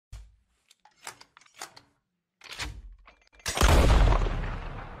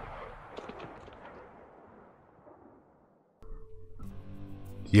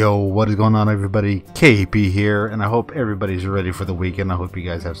Yo, what is going on, everybody? KP here, and I hope everybody's ready for the weekend. I hope you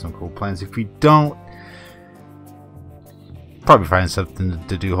guys have some cool plans. If you don't, probably find something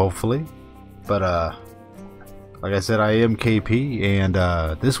to do, hopefully. But like I said, I am KP,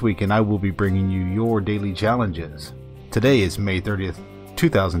 and this weekend I will be bringing you your daily challenges. Today is May 30th,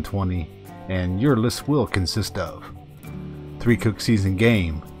 2020, and your list will consist of 3 cook season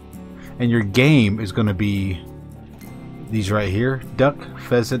game, and your game is going to be these right here: duck,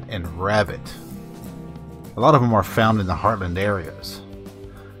 pheasant, and rabbit. A lot of them are found in the heartland areas.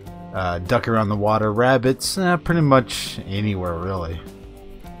 Duck around the water, rabbits pretty much anywhere really.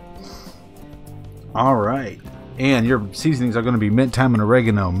 Alright, and your seasonings are going to be mint, thyme, and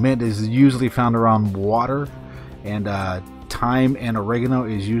oregano. Mint is usually found around water, and thyme and oregano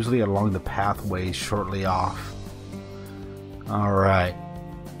is usually along the pathways shortly off. Alright,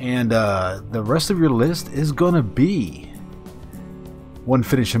 and the rest of your list is going to be one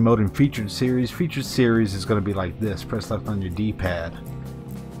finishing mode and featured series. Featured series is going to be like this. Press left on your D-pad.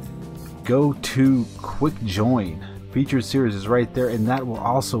 Go to quick join. Featured series is right there, and that will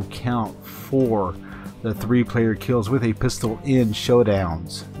also count for the 3-player kills with a pistol in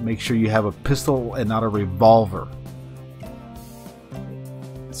Showdowns. Make sure you have a pistol and not a revolver.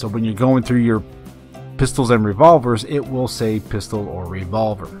 So when you're going through your pistols and revolvers, it will say pistol or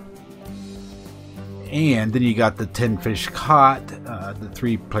revolver. And then you got the 10 fish caught, the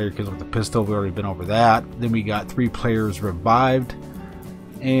 3-player kills with the pistol. We've already been over that. Then we got 3 players revived,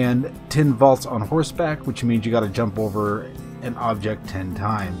 and 10 vaults on horseback, which means you got to jump over an object 10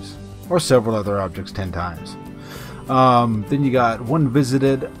 times, or several other objects 10 times. Then you got 1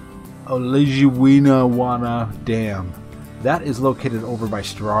 visited Owanjila Dam. That is located over by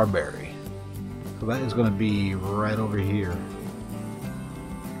Strawberry. So that is going to be right over here.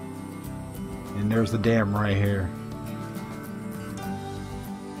 And there's the dam right here.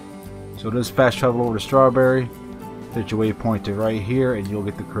 So just fast travel over to Strawberry, set your waypoint to right here, and you'll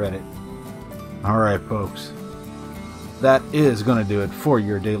get the credit. Alright folks, that is going to do it for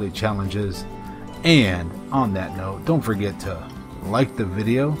your daily challenges. And on that note, don't forget to like the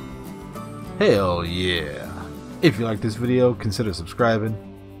video. Hell yeah. If you like this video, consider subscribing.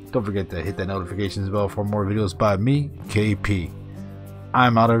 Don't forget to hit that notifications bell for more videos by me, KP.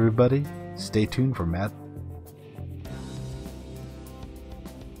 I'm out, everybody. Stay tuned for Matt.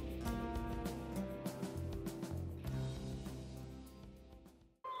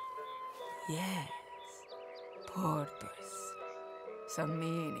 Yes, porpoise. Some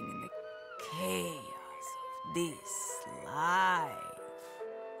meaning in the chaos of this life.